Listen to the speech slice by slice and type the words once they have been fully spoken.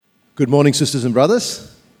Good morning, sisters and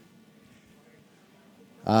brothers.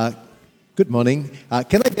 Good morning.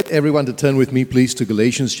 Can I get everyone to turn with me, please, to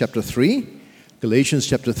Galatians chapter 3? Galatians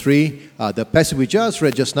chapter 3, the passage we just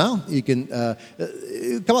read just now. You can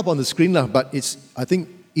come up on the screen now, but it's, I think,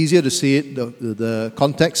 easier to see it, the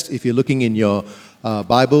context, if you're looking in your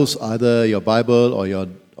Bibles, either your Bible or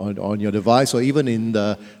on your device, or even in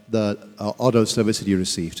the audio service that you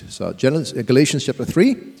received. So Galatians chapter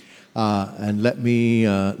 3, and let me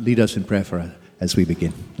lead us in prayer as we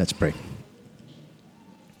begin. Let's pray.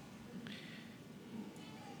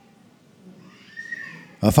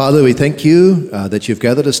 Father, we thank you that you've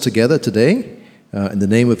gathered us together today in the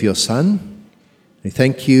name of your Son. We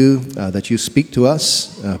thank you that you speak to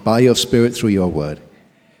us by your Spirit through your word.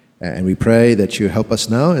 And we pray that you help us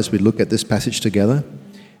now as we look at this passage together.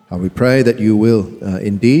 We pray that you will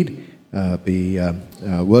indeed be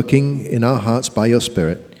working in our hearts by your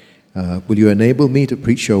Spirit. Will you enable me to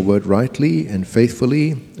preach your word rightly and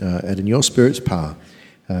faithfully and in your Spirit's power?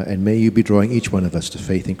 And may you be drawing each one of us to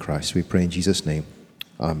faith in Christ. We pray in Jesus' name.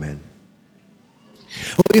 Amen.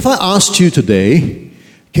 Well, if I asked you today,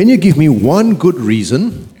 can you give me one good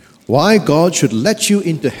reason why God should let you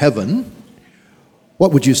into heaven,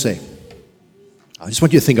 what would you say? I just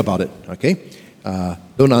want you to think about it, okay?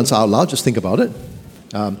 Don't answer out loud, just think about it.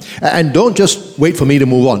 And don't just wait for me to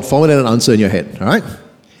move on. Formulate an answer in your head, all right?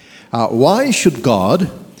 Why should God,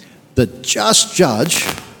 the just judge,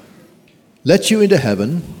 let you into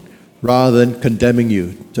heaven rather than condemning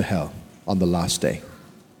you to hell on the last day?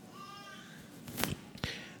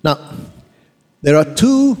 Now, there are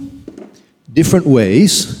two different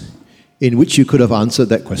ways in which you could have answered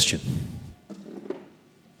that question.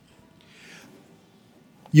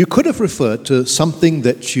 You could have referred to something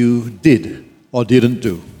that you did or didn't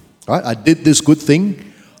do. Right? I did this good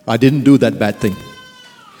thing, I didn't do that bad thing.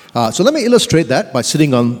 So let me illustrate that by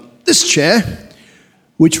sitting on this chair,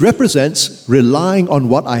 which represents relying on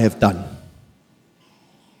what I have done.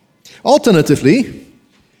 Alternatively,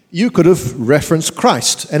 you could have referenced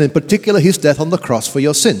Christ, and in particular his death on the cross for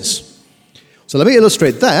your sins. So let me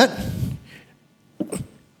illustrate that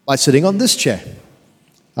by sitting on this chair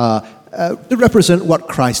to represent what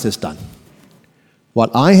Christ has done.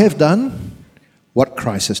 What I have done, what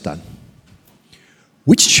Christ has done.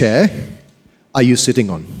 Which chair are you sitting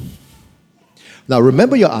on? Now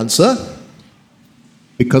remember your answer,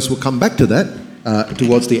 because we'll come back to that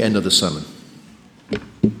towards the end of the sermon.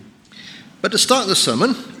 But to start the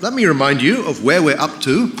sermon, let me remind you of where we're up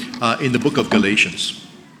to in the book of Galatians.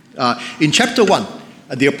 In chapter 1,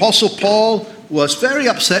 the Apostle Paul was very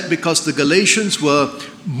upset because the Galatians were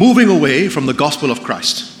moving away from the gospel of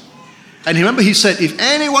Christ. And remember, he said, if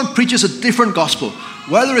anyone preaches a different gospel,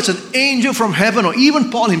 whether it's an angel from heaven or even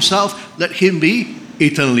Paul himself, let him be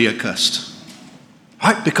eternally accursed.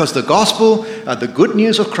 Right? Because the gospel, the good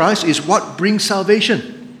news of Christ, is what brings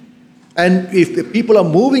salvation. And if people are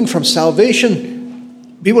moving from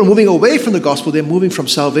salvation, people are moving away from the gospel, they're moving from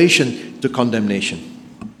salvation to condemnation.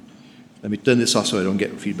 Let me turn this off so I don't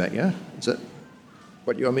get feedback, yeah? Is that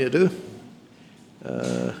what you want me to do?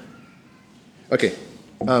 Okay.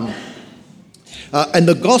 And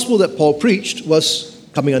the gospel that Paul preached was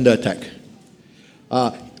coming under attack.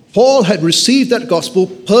 Paul had received that gospel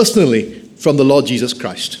personally from the Lord Jesus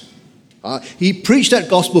Christ. He preached that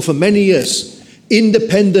gospel for many years,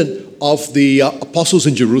 independent of the apostles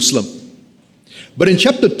in Jerusalem. But in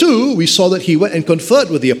chapter 2, we saw that he went and conferred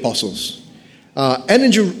with the apostles.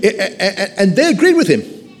 And they agreed with him.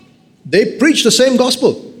 They preached the same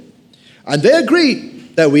gospel. And they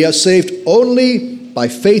agreed that we are saved only by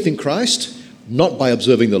faith in Christ, not by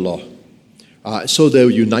observing the law. So they were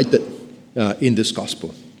united in this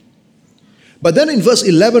gospel. But then in verse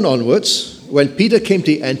 11 onwards, when Peter came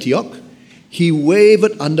to Antioch, he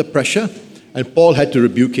wavered under pressure, and Paul had to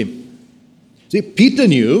rebuke him. See, Peter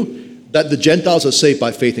knew that the Gentiles are saved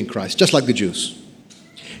by faith in Christ, just like the Jews.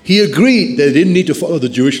 He agreed that they didn't need to follow the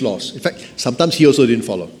Jewish laws. In fact, sometimes he also didn't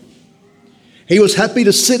follow. He was happy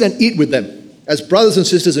to sit and eat with them as brothers and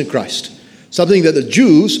sisters in Christ, something that the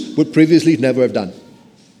Jews would previously never have done.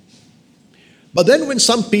 But then when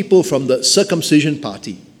some people from the circumcision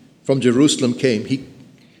party from Jerusalem came,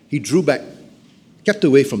 he drew back, kept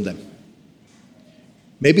away from them.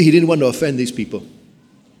 Maybe he didn't want to offend these people.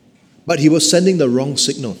 But he was sending the wrong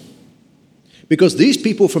signal. Because these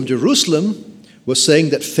people from Jerusalem were saying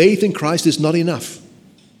that faith in Christ is not enough.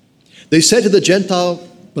 They said to the Gentile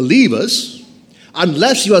believers,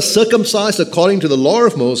 unless you are circumcised according to the law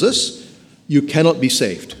of Moses, you cannot be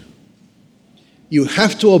saved. You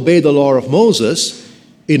have to obey the law of Moses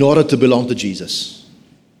in order to belong to Jesus.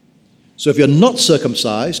 So if you're not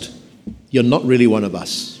circumcised, you're not really one of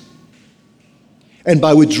us. And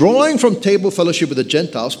by withdrawing from table fellowship with the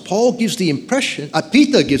Gentiles, Peter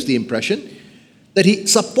gives the impression that he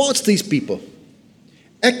supports these people.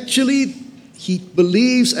 Actually, he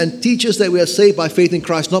believes and teaches that we are saved by faith in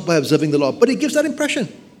Christ, not by observing the law. But he gives that impression.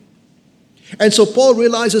 And so Paul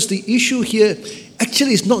realizes the issue here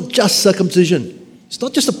actually is not just circumcision. It's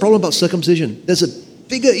not just a problem about circumcision. There's a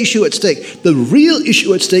bigger issue at stake. The real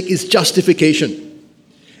issue at stake is justification.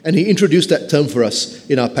 And he introduced that term for us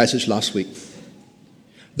in our passage last week.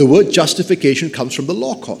 The word justification comes from the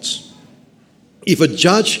law courts. If a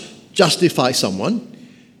judge justifies someone,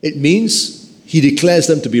 it means he declares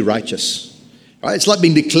them to be righteous. Right? It's like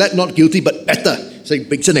being declared not guilty, but better. It's like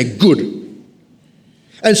being good.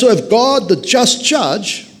 And so if God, the just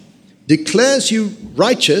judge, declares you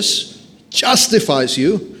righteous, justifies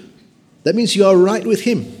you, that means you are right with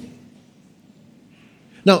him.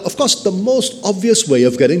 Now, of course, the most obvious way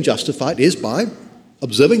of getting justified is by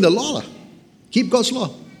observing the law. Keep God's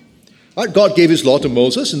law. Right? God gave his law to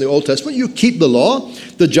Moses in the Old Testament. You keep the law,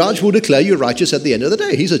 the judge will declare you righteous at the end of the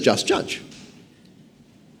day. He's a just judge.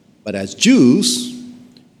 But as Jews,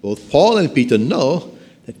 both Paul and Peter know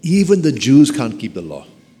that even the Jews can't keep the law.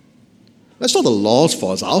 That's not the law's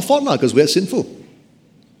fault, it's our fault now because we're sinful.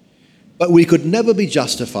 But we could never be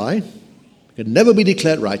justified, could never be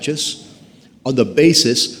declared righteous on the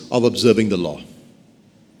basis of observing the law.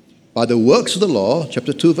 By the works of the law,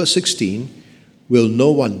 chapter 2, verse 16, will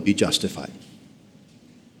no one be justified.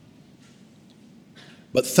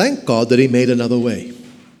 But thank God that he made another way.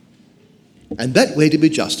 And that way to be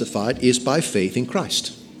justified is by faith in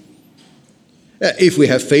Christ. If we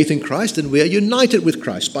have faith in Christ, then we are united with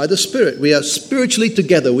Christ by the Spirit. We are spiritually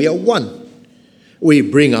together. We are one. We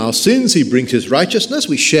bring our sins. He brings his righteousness.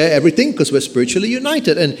 We share everything because we're spiritually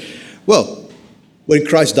united. And, well, when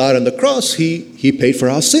Christ died on the cross, he paid for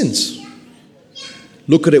our sins.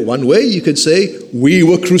 Look at it one way, you can say, we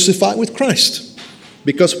were crucified with Christ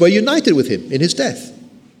because we're united with him in his death.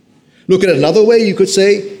 Look at it another way, you could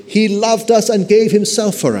say, he loved us and gave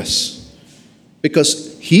himself for us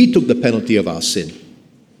because he took the penalty of our sin.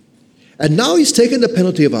 And now he's taken the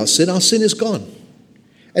penalty of our sin is gone.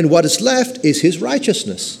 And what is left is his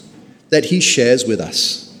righteousness that he shares with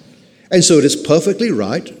us. And so it is perfectly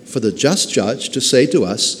right for the just judge to say to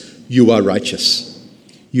us, you are righteous.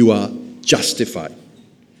 You are justified.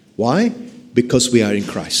 Why? Because we are in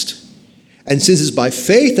Christ. And since it's by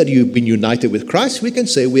faith that you've been united with Christ, we can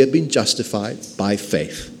say we have been justified by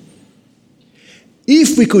faith.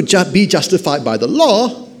 If we could be justified by the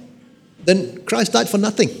law, then Christ died for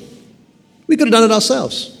nothing. We could have done it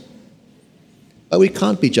ourselves. But we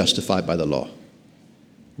can't be justified by the law.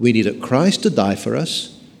 We needed Christ to die for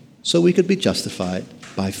us so we could be justified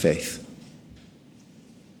by faith.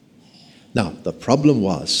 Now, the problem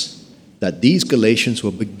was that these Galatians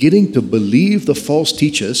were beginning to believe the false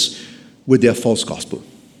teachers with their false gospel.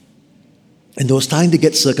 And they were starting to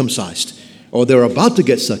get circumcised, or they were about to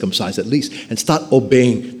get circumcised at least, and start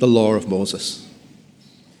obeying the law of Moses.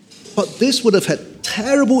 But this would have had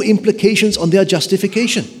terrible implications on their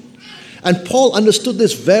justification. And Paul understood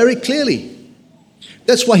this very clearly.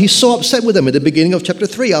 That's why he's so upset with them at the beginning of chapter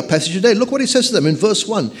 3, our passage today. Look what he says to them in verse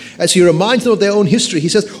 1. As he reminds them of their own history, he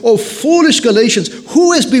says, "O foolish Galatians,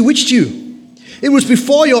 who has bewitched you? It was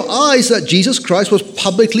before your eyes that Jesus Christ was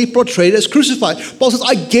publicly portrayed as crucified." Paul says,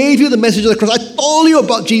 I gave you the message of the cross. I told you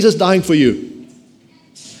about Jesus dying for you.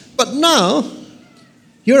 But now,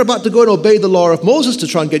 you're about to go and obey the law of Moses to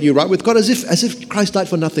try and get you right with God as if Christ died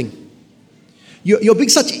for nothing. You're being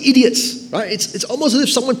such idiots, right? It's almost as if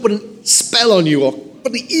someone put a spell on you or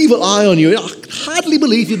put the evil eye on you. I hardly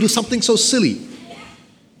believe you do something so silly.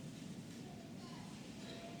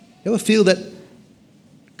 You ever feel that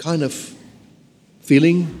kind of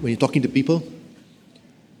feeling when you're talking to people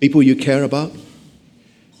you care about?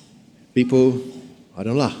 People, I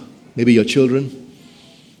don't know, maybe your children,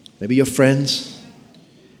 maybe your friends.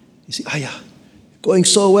 You see, going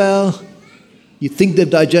so well. You think they've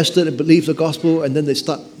digested and believed the gospel, and then they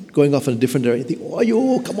start going off in a different direction. You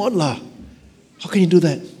think, come on lah. How can you do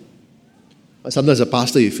that? Sometimes as a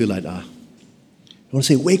pastor, you feel like, I want to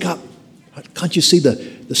say, wake up. Can't you see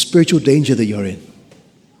the spiritual danger that you're in?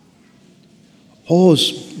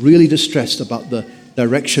 Paul's really distressed about the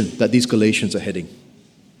direction that these Galatians are heading.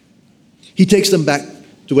 He takes them back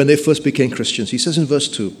to when they first became Christians. He says in verse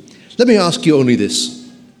 2, let me ask you only this.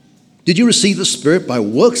 Did you receive the Spirit by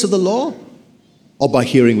works of the law or by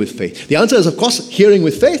hearing with faith? The answer is, of course, hearing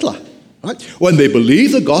with faith. Right? When they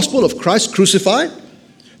believe the gospel of Christ crucified,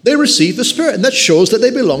 they receive the Spirit, and that shows that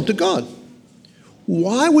they belong to God.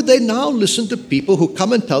 Why would they now listen to people who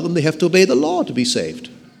come and tell them they have to obey the law to be saved?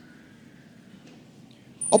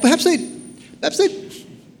 Or perhaps Perhaps they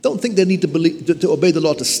don't think they need to obey the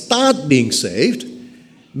law to start being saved.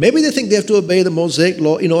 Maybe they think they have to obey the Mosaic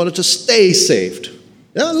law in order to stay saved.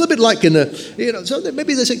 Yeah, a little bit like in so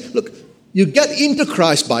maybe they say, look, you get into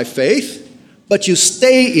Christ by faith, but you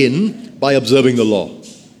stay in by observing the law.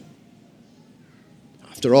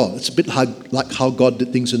 After all, it's a bit like how God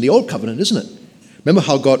did things in the Old Covenant, isn't it? Remember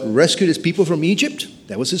how God rescued his people from Egypt?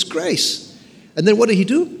 That was his grace. And then what did he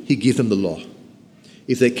do? He gave them the law.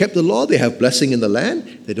 If they kept the law, they have blessing in the land.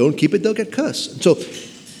 If they don't keep it, they'll get cursed. And so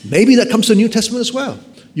maybe that comes to the New Testament as well.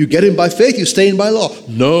 You get in by faith, you stay in by law.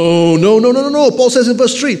 No. Paul says in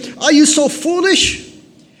verse 3, are you so foolish?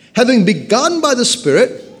 Having begun by the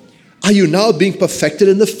Spirit, are you now being perfected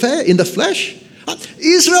in the flesh?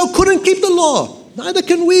 Israel couldn't keep the law. Neither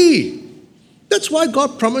can we. That's why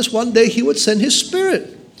God promised one day he would send his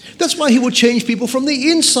Spirit. That's why he will change people from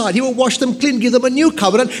the inside. He will wash them clean, give them a new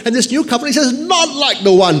covenant. And this new covenant, he says, not like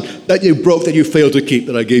the one that you broke, that you failed to keep,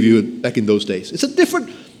 that I gave you back in those days. It's a different...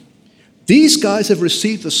 These guys have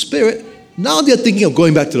received the Spirit. Now they're thinking of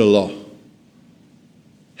going back to the law.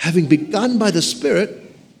 Having begun by the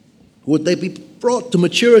Spirit, would they be brought to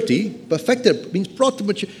maturity? Perfected means brought to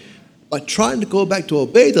maturity by trying to go back to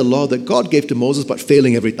obey the law that God gave to Moses, but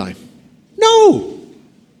failing every time. No!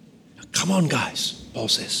 Come on, guys, Paul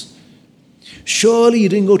says. Surely you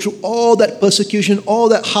didn't go through all that persecution, all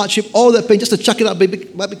that hardship, all that pain, just to chuck it up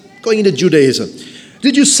by going into Judaism.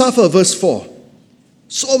 Did you suffer, verse 4?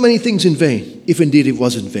 So many things in vain, if indeed it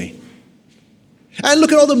was in vain. And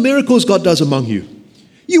look at all the miracles God does among you.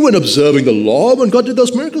 You weren't observing the law when God did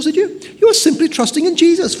those miracles, did you? You were simply trusting in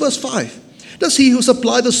Jesus, verse 5. Does he who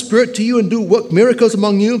supplied the Spirit to you and do work miracles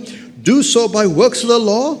among you, do so by works of the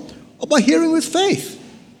law or by hearing with faith?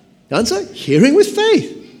 The answer? Hearing with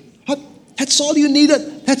faith. That's all you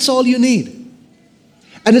needed. That's all you need.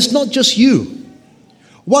 And it's not just you.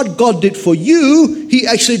 What God did for you, he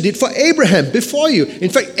actually did for Abraham before you. In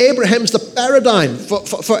fact, Abraham is the paradigm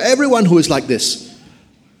for everyone who is like this.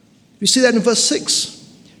 You see that in verse 6.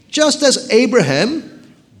 Just as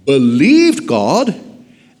Abraham believed God,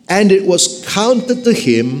 and it was counted to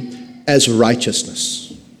him as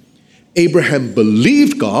righteousness. Abraham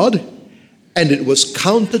believed God, and it was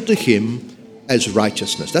counted to him as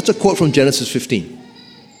righteousness. That's a quote from Genesis 15.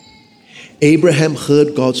 Abraham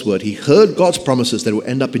heard God's word. He heard God's promises that will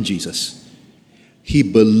end up in Jesus. He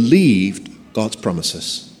believed God's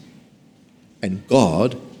promises. And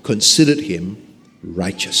God considered him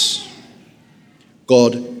righteous.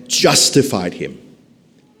 God justified him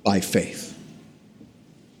by faith.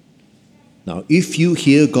 Now, if you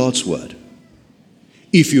hear God's word,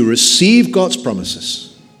 if you receive God's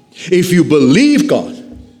promises, if you believe God,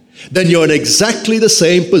 then you're in exactly the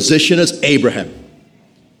same position as Abraham.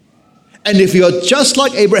 And if you're just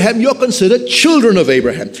like Abraham, you're considered children of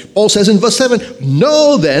Abraham. Paul says in verse 7,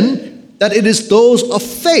 know then that it is those of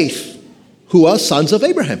faith who are sons of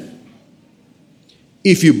Abraham.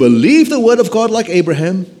 If you believe the word of God like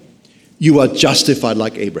Abraham, you are justified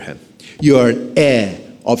like Abraham. You are an heir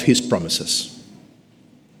of his promises.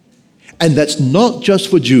 And that's not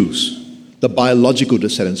just for Jews, the biological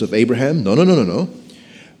descendants of Abraham. No.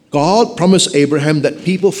 God promised Abraham that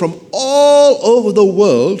people from all over the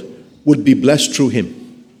world would be blessed through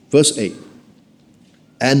him. Verse 8.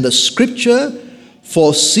 And the scripture,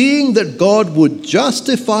 foreseeing that God would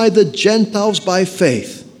justify the Gentiles by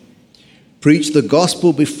faith, preached the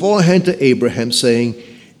gospel beforehand to Abraham, saying,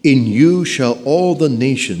 in you shall all the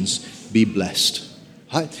nations be blessed.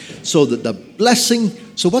 Right? So that the blessing,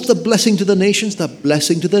 so what's the blessing to the nations? The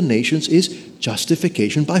blessing to the nations is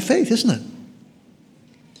justification by faith, isn't it?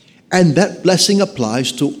 And that blessing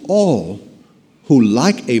applies to all who,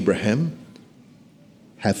 like Abraham,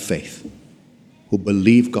 have faith, who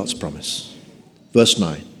believe God's promise. Verse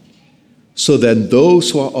 9. So then those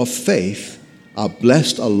who are of faith are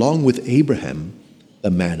blessed along with Abraham,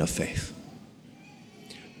 the man of faith.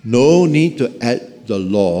 No need to add the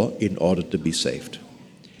law in order to be saved.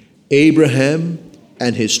 Abraham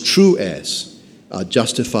and his true heirs are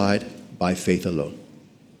justified by faith alone.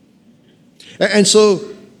 And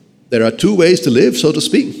so there are two ways to live, so to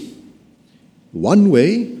speak. One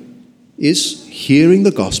way is hearing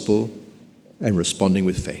the gospel and responding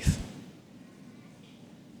with faith.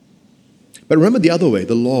 But remember the other way,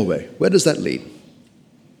 the law way. Where does that lead?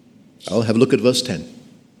 I'll have a look at verse 10.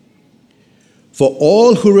 For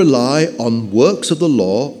all who rely on works of the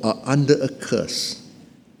law are under a curse.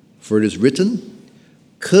 For it is written,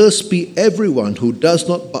 cursed be everyone who does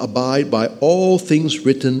not abide by all things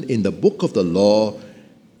written in the book of the law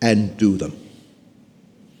and do them.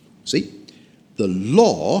 See, the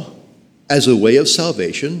law as a way of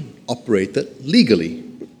salvation operated legally.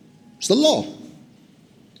 It's the law.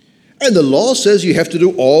 And the law says you have to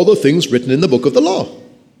do all the things written in the book of the law.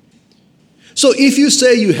 So if you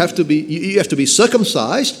say you have to be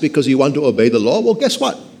circumcised because you want to obey the law, well, guess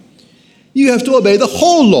what? You have to obey the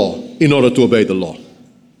whole law in order to obey the law.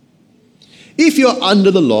 If you're under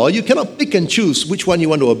the law, you cannot pick and choose which one you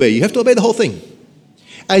want to obey. You have to obey the whole thing.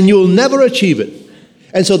 And you'll never achieve it.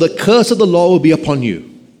 And so the curse of the law will be upon you.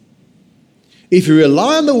 If you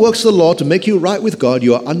rely on the works of the law to make you right with God,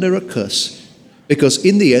 you are under a curse. Because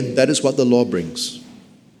in the end, that is what the law brings.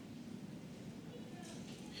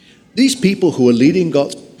 These people who are leading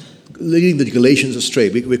the Galatians astray,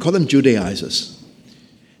 we call them Judaizers.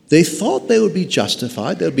 They thought they would be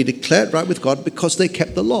justified, they would be declared right with God because they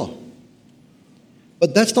kept the law.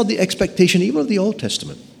 But that's not the expectation even of the Old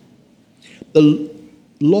Testament. The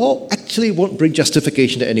law actually won't bring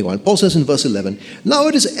justification to anyone. Paul says in verse 11, "Now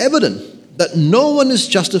it is evident that no one is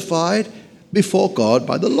justified before God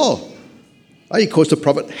by the law." He quotes the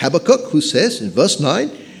prophet Habakkuk, who says in verse 9,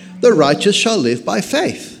 "The righteous shall live by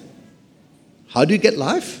faith." How do you get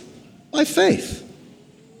life? By faith.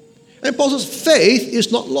 And Paul says faith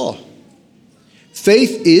is not law.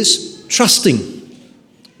 Faith is trusting.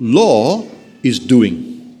 Law is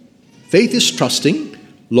doing. Faith is trusting.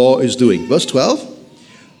 Law is doing. Verse 12,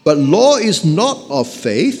 "But law is not of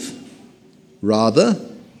faith. Rather,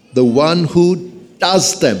 the one who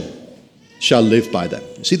does them shall live by them."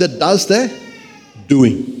 You see the does there?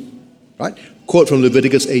 Doing. Right? Quote from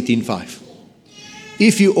Leviticus 18:5.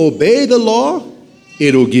 If you obey the law,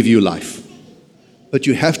 it will give you life. But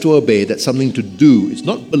you have to obey. That's something to do. It's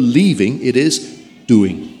not believing, it is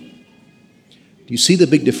doing. Do you see the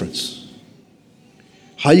big difference?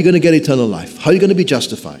 How are you going to get eternal life? How are you going to be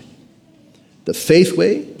justified? The faith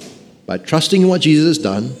way, by trusting in what Jesus has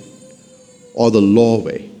done, or the law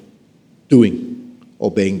way, doing,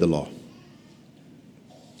 obeying the law.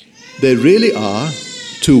 There really are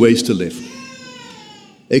two ways to live.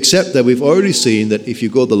 Except that we've already seen that if you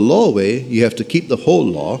go the law way, you have to keep the whole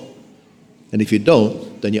law. And if you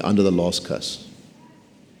don't, then you're under the law's curse.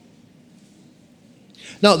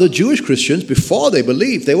 Now, the Jewish Christians, before they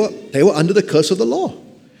believed, they were under the curse of the law.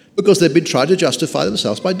 Because they've been trying to justify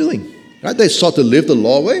themselves by doing. Right? They sought to live the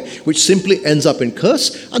law way, which simply ends up in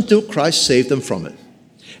curse until Christ saved them from it.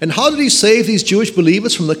 And how did he save these Jewish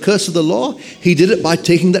believers from the curse of the law? He did it by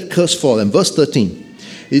taking that curse for them. Verse 13.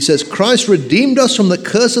 He says, "Christ redeemed us from the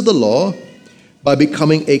curse of the law by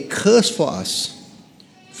becoming a curse for us.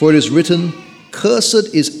 For it is written,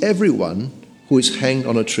 'Cursed is everyone who is hanged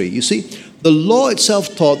on a tree.'" You see, the law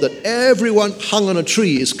itself taught that everyone hung on a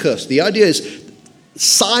tree is cursed. The idea is,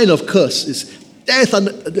 sign of curse is death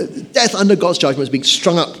under God's judgment is being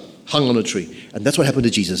strung up, hung on a tree. And that's what happened to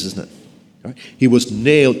Jesus, isn't it? Right? He was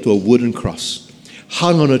nailed to a wooden cross,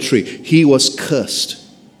 hung on a tree. He was cursed.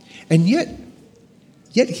 And yet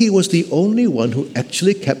he was the only one who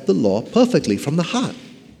actually kept the law perfectly from the heart.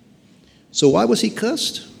 So why was he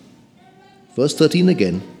cursed? Verse 13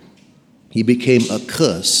 again, "He became a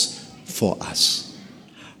curse for us."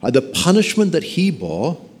 The punishment that he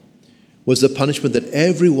bore was the punishment that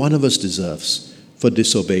every one of us deserves for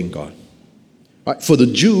disobeying God. Right? For the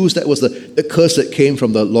Jews, that was the curse that came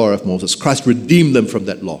from the law of Moses. Christ redeemed them from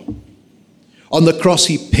that law. On the cross,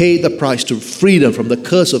 he paid the price to free them from the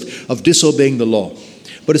curse of disobeying the law.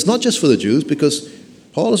 But it's not just for the Jews, because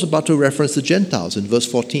Paul is about to reference the Gentiles in verse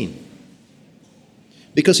 14.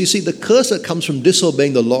 Because you see, the curse that comes from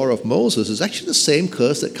disobeying the law of Moses is actually the same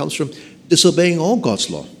curse that comes from disobeying all God's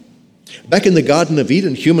law. Back in the Garden of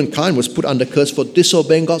Eden, humankind was put under curse for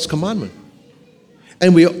disobeying God's commandment.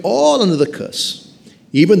 And we are all under the curse,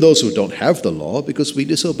 even those who don't have the law, because we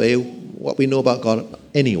disobey what we know about God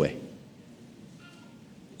anyway.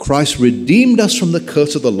 Christ redeemed us from the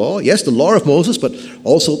curse of the law. Yes, the law of Moses, but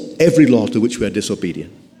also every law to which we are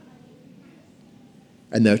disobedient.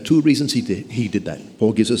 And there are two reasons he did that.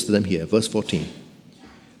 Paul gives us them here, verse 14.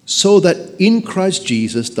 "So that in Christ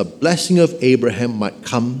Jesus the blessing of Abraham might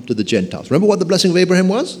come to the Gentiles." Remember what the blessing of Abraham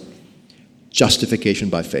was? Justification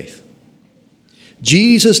by faith.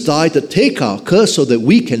 Jesus died to take our curse so that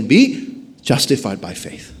we can be justified by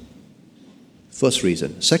faith. First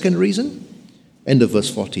reason. Second reason, end of verse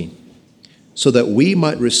 14. "So that we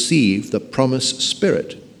might receive the promised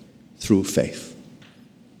Spirit through faith."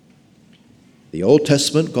 The Old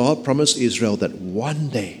Testament, God promised Israel that one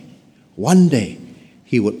day,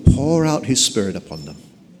 he would pour out his Spirit upon them.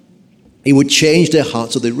 He would change their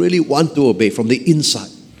hearts so they really want to obey from the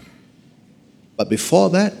inside. But before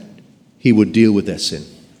that, he would deal with their sin.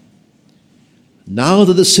 Now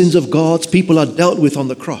that the sins of God's people are dealt with on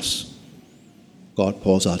the cross, God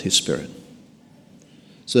pours out his Spirit.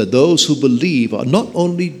 so that those who believe are not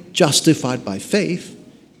only justified by faith,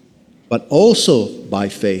 but also by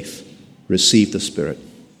faith receive the Spirit.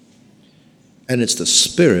 And it's the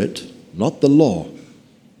Spirit, not the law,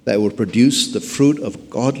 that will produce the fruit of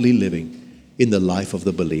godly living in the life of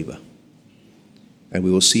the believer. And we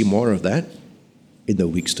will see more of that in the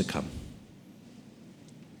weeks to come.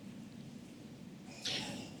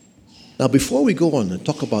 Now, before we go on and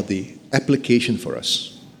talk about the application for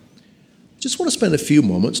us, I just want to spend a few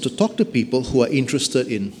moments to talk to people who are interested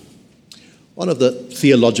in one of the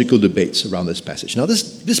theological debates around this passage. Now,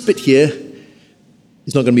 this bit here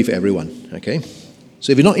is not going to be for everyone, okay?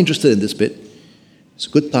 So if you're not interested in this bit, it's a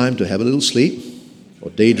good time to have a little sleep or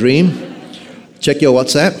daydream. Check your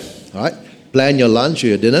WhatsApp, all right? Plan your lunch or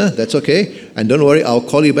your dinner, that's okay. And don't worry, I'll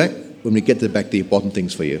call you back when we get back to the important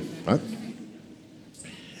things for you, all right?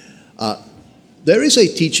 There is a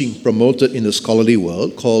teaching promoted in the scholarly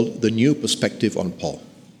world called the New Perspective on Paul.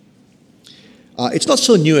 It's not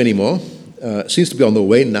so new anymore. Seems to be on the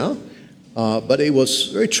wane now, but it was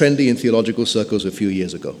very trendy in theological circles a few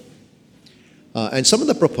years ago. And some of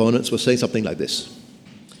the proponents were saying something like this.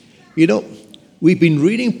 You know, we've been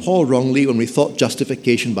reading Paul wrongly when we thought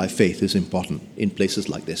justification by faith is important in places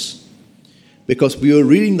like this, because we were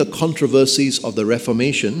reading the controversies of the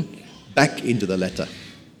Reformation back into the letter.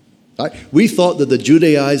 Right? We thought that the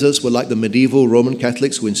Judaizers were like the medieval Roman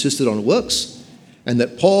Catholics who insisted on works, and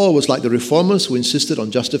that Paul was like the Reformers who insisted on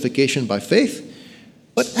justification by faith.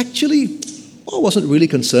 But actually, Paul wasn't really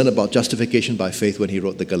concerned about justification by faith when he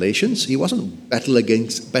wrote the Galatians. He wasn't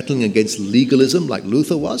battling against legalism like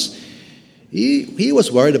Luther was. He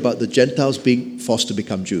was worried about the Gentiles being forced to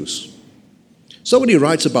become Jews. So when he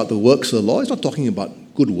writes about the works of the law, he's not talking about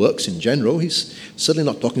good works in general. He's certainly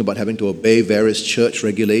not talking about having to obey various church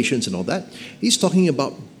regulations and all that. He's talking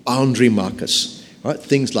about boundary markers, right?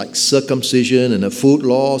 Things like circumcision and the food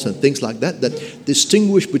laws and things like that that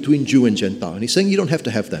distinguish between Jew and Gentile. And he's saying you don't have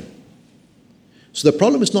to have them. So the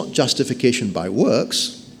problem is not justification by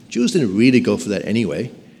works. Jews didn't really go for that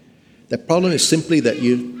anyway. The problem is simply that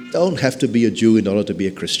you don't have to be a Jew in order to be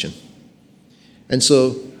a Christian. And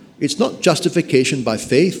so it's not justification by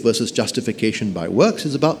faith versus justification by works.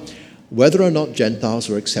 It's about whether or not Gentiles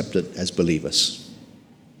are accepted as believers.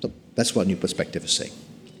 So that's what New Perspective is saying.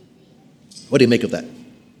 What do you make of that?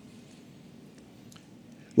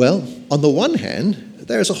 Well, on the one hand,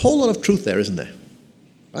 there's a whole lot of truth there, isn't there?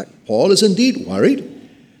 Right? Paul is indeed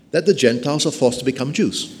worried that the Gentiles are forced to become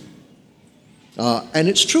Jews. And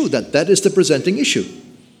it's true that that is the presenting issue.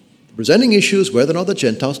 The presenting issue is whether or not the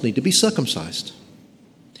Gentiles need to be circumcised.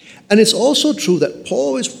 And it's also true that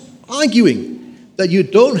Paul is arguing that you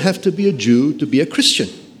don't have to be a Jew to be a Christian.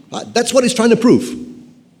 Right? That's what he's trying to prove.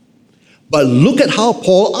 But look at how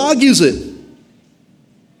Paul argues it.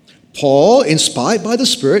 Paul, inspired by the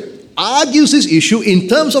Spirit, argues this issue in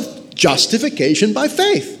terms of justification by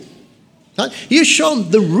faith. Right? He has shown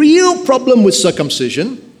the real problem with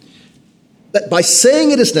circumcision, that by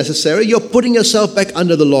saying it is necessary, you're putting yourself back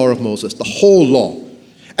under the law of Moses, the whole law.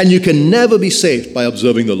 And you can never be saved by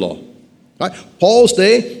observing the law. Right? Paul's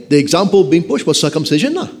day, the example being pushed was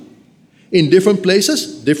circumcision. In different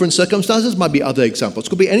places, different circumstances, might be other examples.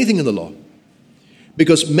 Could be anything in the law.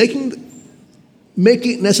 Because making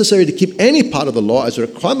it necessary to keep any part of the law as a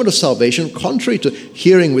requirement of salvation, contrary to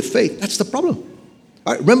hearing with faith, that's the problem.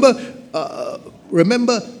 Right? Remember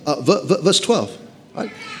verse 12.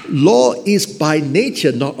 Right? Law is by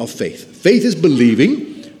nature not of faith. Faith is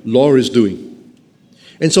believing, law is doing.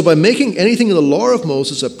 And so by making anything in the law of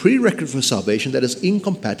Moses a prerequisite for salvation, that is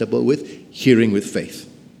incompatible with hearing with faith.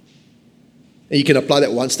 And you can apply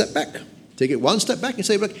that one step back. Take it one step back and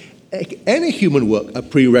say, look, any human work, a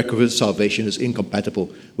prerequisite for salvation, is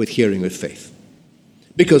incompatible with hearing with faith.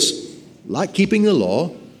 Because, like keeping the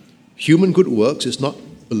law, human good works is not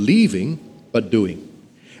believing, but doing.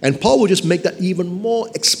 And Paul will just make that even more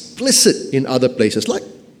explicit in other places, like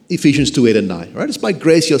Ephesians 2:8 and 9. Right? It's by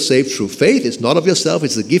grace you're saved through faith. It's not of yourself.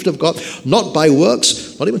 It's the gift of God. Not by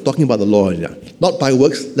works. Not even talking about the law. Not by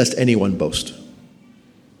works, lest anyone boast.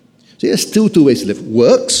 See, there's still two ways to live.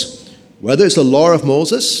 Works, whether it's the law of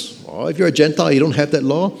Moses, or if you're a Gentile, you don't have that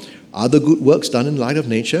law, other good works done in light of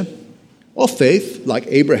nature, or faith, like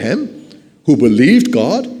Abraham, who believed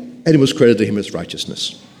God, and it was credited to him as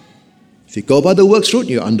righteousness. If you go by the works route,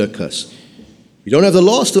 you're under curse. If you don't have the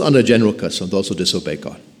law, still under general curse on those who disobey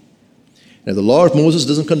God. And if the law of Moses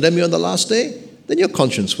doesn't condemn you on the last day, then your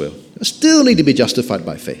conscience will. You still need to be justified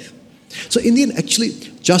by faith. So in the end, actually,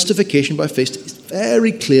 justification by faith is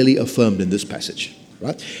very clearly affirmed in this passage.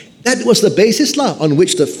 Right? That was the basis on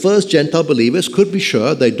which the first Gentile believers could be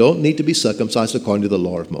sure they don't need to be circumcised according to the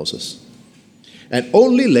law of Moses. And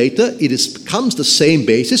only later becomes the same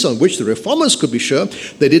basis on which the Reformers could be sure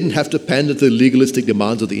they didn't have to pander to the legalistic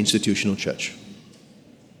demands of the institutional church.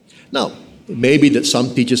 Now, it may be that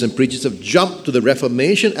some teachers and preachers have jumped to the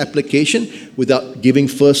Reformation application without giving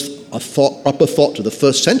first proper thought to the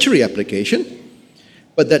first century application,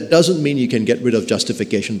 but that doesn't mean you can get rid of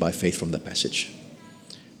justification by faith from the passage.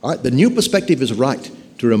 All right, the new perspective is right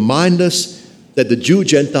to remind us that the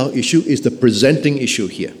Jew-Gentile issue is the presenting issue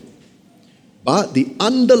here. But the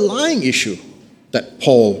underlying issue that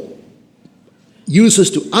Paul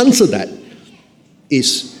uses to answer that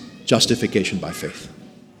is justification by faith.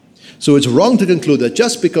 So it's wrong to conclude that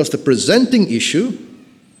just because the presenting issue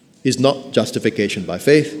is not justification by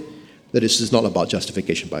faith, that this is not about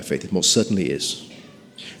justification by faith. It most certainly is.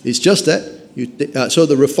 It's just that so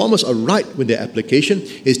the Reformers are right with their application.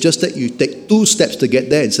 It's just that you take 2 steps to get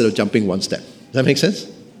there instead of jumping 1 step. Does that make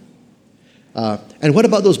sense? And what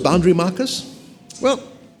about those boundary markers? Well,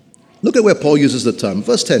 look at where Paul uses the term.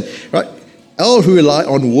 Verse 10, right? All who rely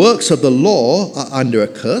on works of the law are under a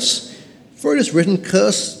curse, for it is written,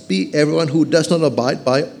 cursed be everyone who does not abide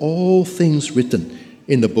by all things written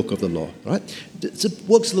in the book of the law, right?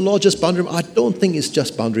 Works of the law just boundary? I don't think it's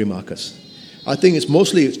just boundary markers. I think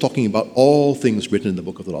it's talking about all things written in the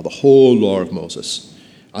book of the law, the whole law of Moses.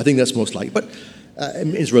 I think that's most likely. But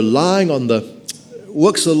it's relying on the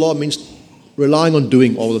works of the law means relying on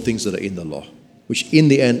doing all the things that are in the law, which in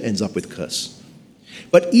the end ends up with curse.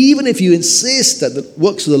 But even if you insist that the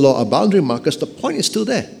works of the law are boundary markers, the point is still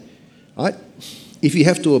there. Right? If you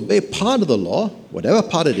have to obey part of the law, whatever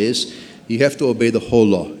part it is, you have to obey the whole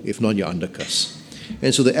law. If not, you're under curse.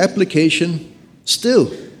 And so the application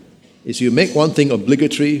still is you make one thing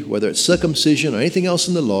obligatory, whether it's circumcision or anything else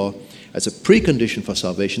in the law, as a precondition for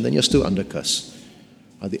salvation, then you're still under curse.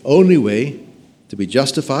 The only way to be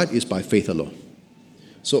justified is by faith alone.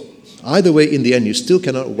 So either way, in the end, you still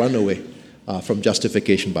cannot run away from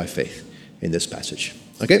justification by faith in this passage.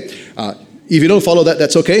 Okay? If you don't follow that,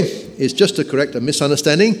 that's okay. It's just to correct a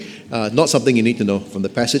misunderstanding, not something you need to know from the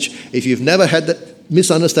passage. If you've never had that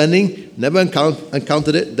misunderstanding, never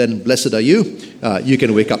encountered it, then blessed are you. You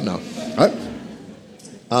can wake up now. All right?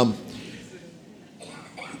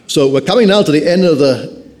 So we're coming now to the end of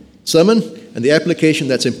the sermon and the application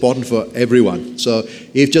that's important for everyone. So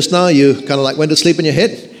if just now you kind of like went to sleep in your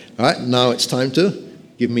head, all right, now it's time to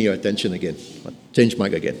give me your attention again. Change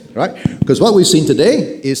mic again, right? Because what we've seen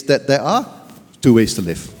today is that there are 2 ways to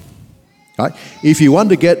live. Right? If you want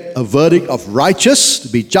to get a verdict of righteous, to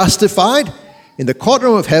be justified in the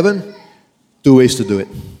courtroom of heaven, 2 ways to do it.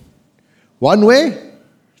 One way,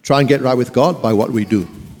 try and get right with God by what we do.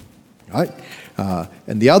 Right?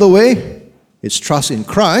 And the other way is trust in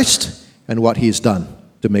Christ and what He's done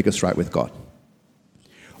to make us right with God.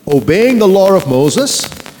 Obeying the law of Moses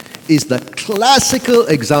is the classical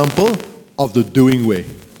example of the doing way.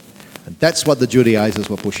 And that's what the Judaizers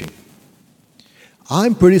were pushing.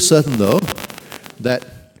 I'm pretty certain, though, that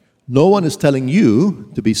no one is telling you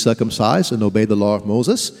to be circumcised and obey the law of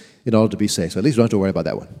Moses in order to be saved. So at least you don't have to worry about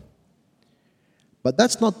that one. But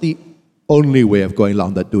that's not the only way of going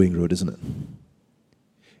along that doing route, isn't it?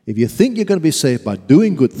 If you think you're going to be saved by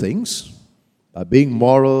doing good things, by being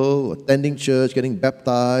moral, attending church, getting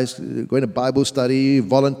baptized, going to Bible study,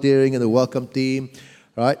 volunteering in the welcome team,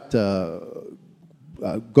 right?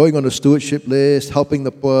 Going on a stewardship list, helping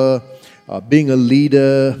the poor, being a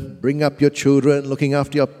leader, bringing up your children, looking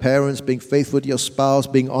after your parents, being faithful to your spouse,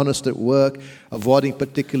 being honest at work, avoiding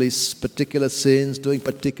particular sins, doing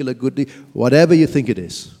particular good deeds, whatever you think it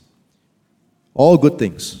is. All good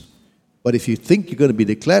things. But if you think you're going to be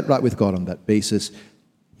declared right with God on that basis,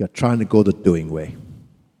 you're trying to go the doing way.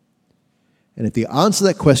 And if the answer to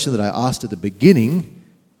that question that I asked at the beginning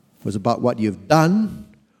was about what you've done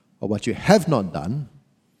or what you have not done,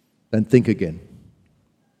 then think again.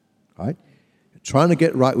 Right? You're trying to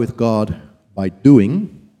get right with God by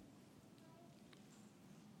doing,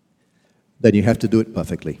 then you have to do it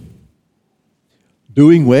perfectly.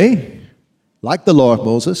 Doing way, like the law of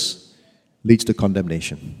Moses, leads to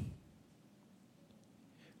condemnation.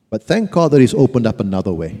 But thank God that He's opened up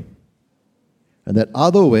another way. And that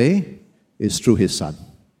other way is through His Son.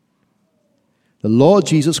 The Lord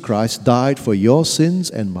Jesus Christ died for your sins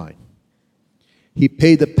and mine. He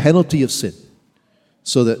paid the penalty of sin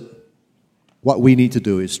so that what we need to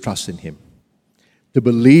do is trust in Him. To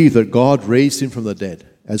believe that God raised Him from the dead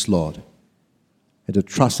as Lord. And to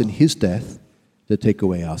trust in His death to take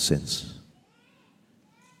away our sins.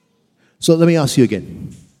 So let me ask you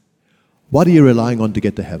again. What are you relying on to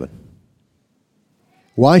get to heaven?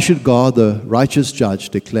 Why should God, the righteous judge,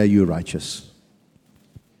 declare you righteous?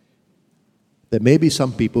 There may be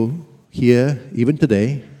some people here, even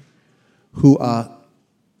today, who are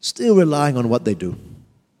still relying on what they do.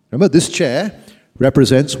 Remember, this chair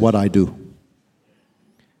represents what I do.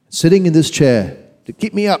 Sitting in this chair to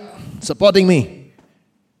keep me up, supporting me,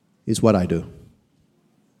 is what I do.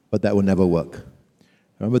 But that will never work.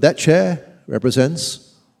 Remember, that chair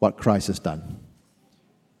represents what Christ has done.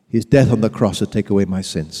 His death on the cross to take away my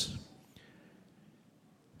sins.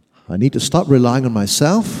 I need to stop relying on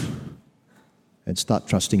myself and start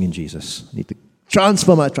trusting in Jesus. I need to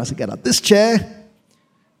transfer my trust and get out of this chair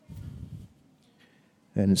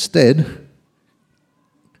and instead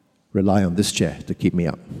rely on this chair to keep me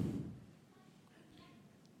up.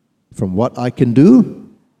 From what I can do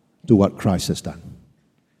to what Christ has done.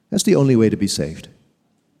 That's the only way to be saved.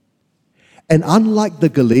 And unlike the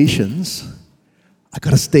Galatians, I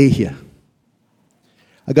got to stay here.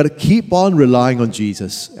 I got to keep on relying on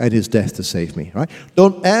Jesus and His death to save me. Right?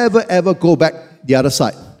 Don't ever go back the other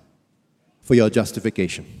side for your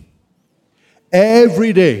justification.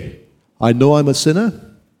 Every day, I know I'm a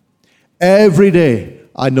sinner. Every day,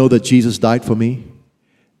 I know that Jesus died for me.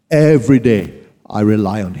 Every day, I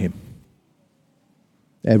rely on Him.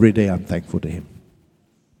 Every day, I'm thankful to Him.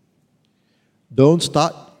 Don't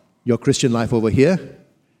start your Christian life over here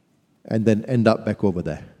and then end up back over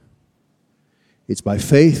there. It's by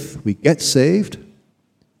faith we get saved.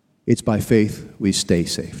 It's by faith we stay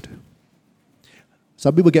saved.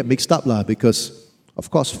 Some people get mixed up because, of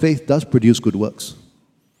course, faith does produce good works.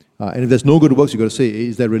 And if there's no good works, you've got to say,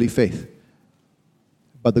 is there really faith?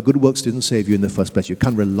 But the good works didn't save you in the first place. You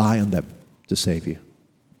can't rely on them to save you.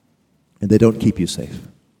 And they don't keep you safe.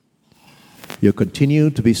 You continue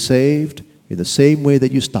to be saved in the same way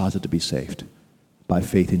that you started to be saved, by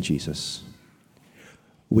faith in Jesus.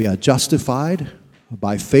 We are justified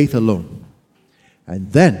by faith alone.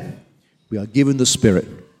 And then we are given the Spirit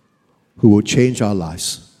who will change our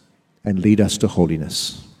lives and lead us to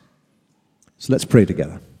holiness. So let's pray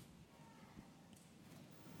together.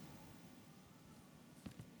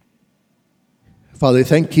 Father,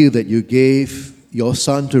 thank you that you gave your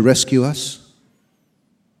Son to rescue us.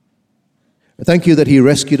 Thank you that He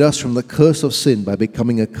rescued us from the curse of sin by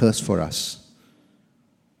becoming a curse for us.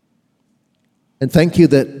 And thank you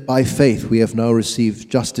that by faith we have now received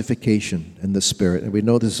justification in the Spirit. And we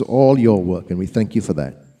know this is all your work, and we thank you for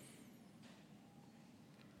that.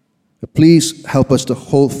 But please help us to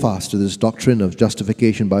hold fast to this doctrine of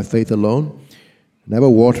justification by faith alone. Never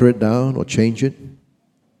water it down or change it.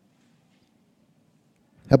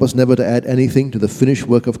 Help us never to add anything to the finished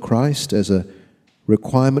work of Christ as a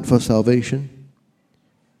requirement for salvation.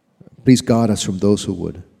 Please guard us from those who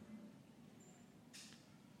would.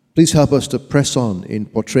 Please help us to press on in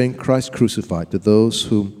portraying Christ crucified to those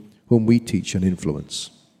whom we teach and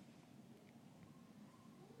influence.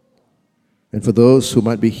 And for those who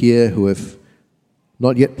might be here who have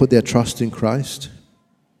not yet put their trust in Christ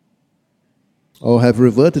or have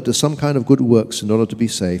reverted to some kind of good works in order to be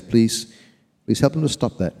saved, please help them to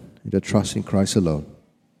stop that and to trust in Christ alone.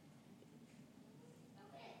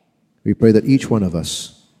 We pray that each one of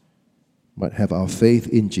us might have our faith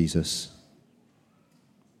in Jesus,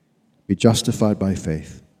 be justified by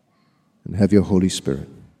faith, and have your Holy Spirit.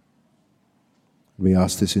 We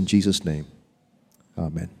ask this in Jesus' name.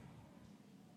 Amen.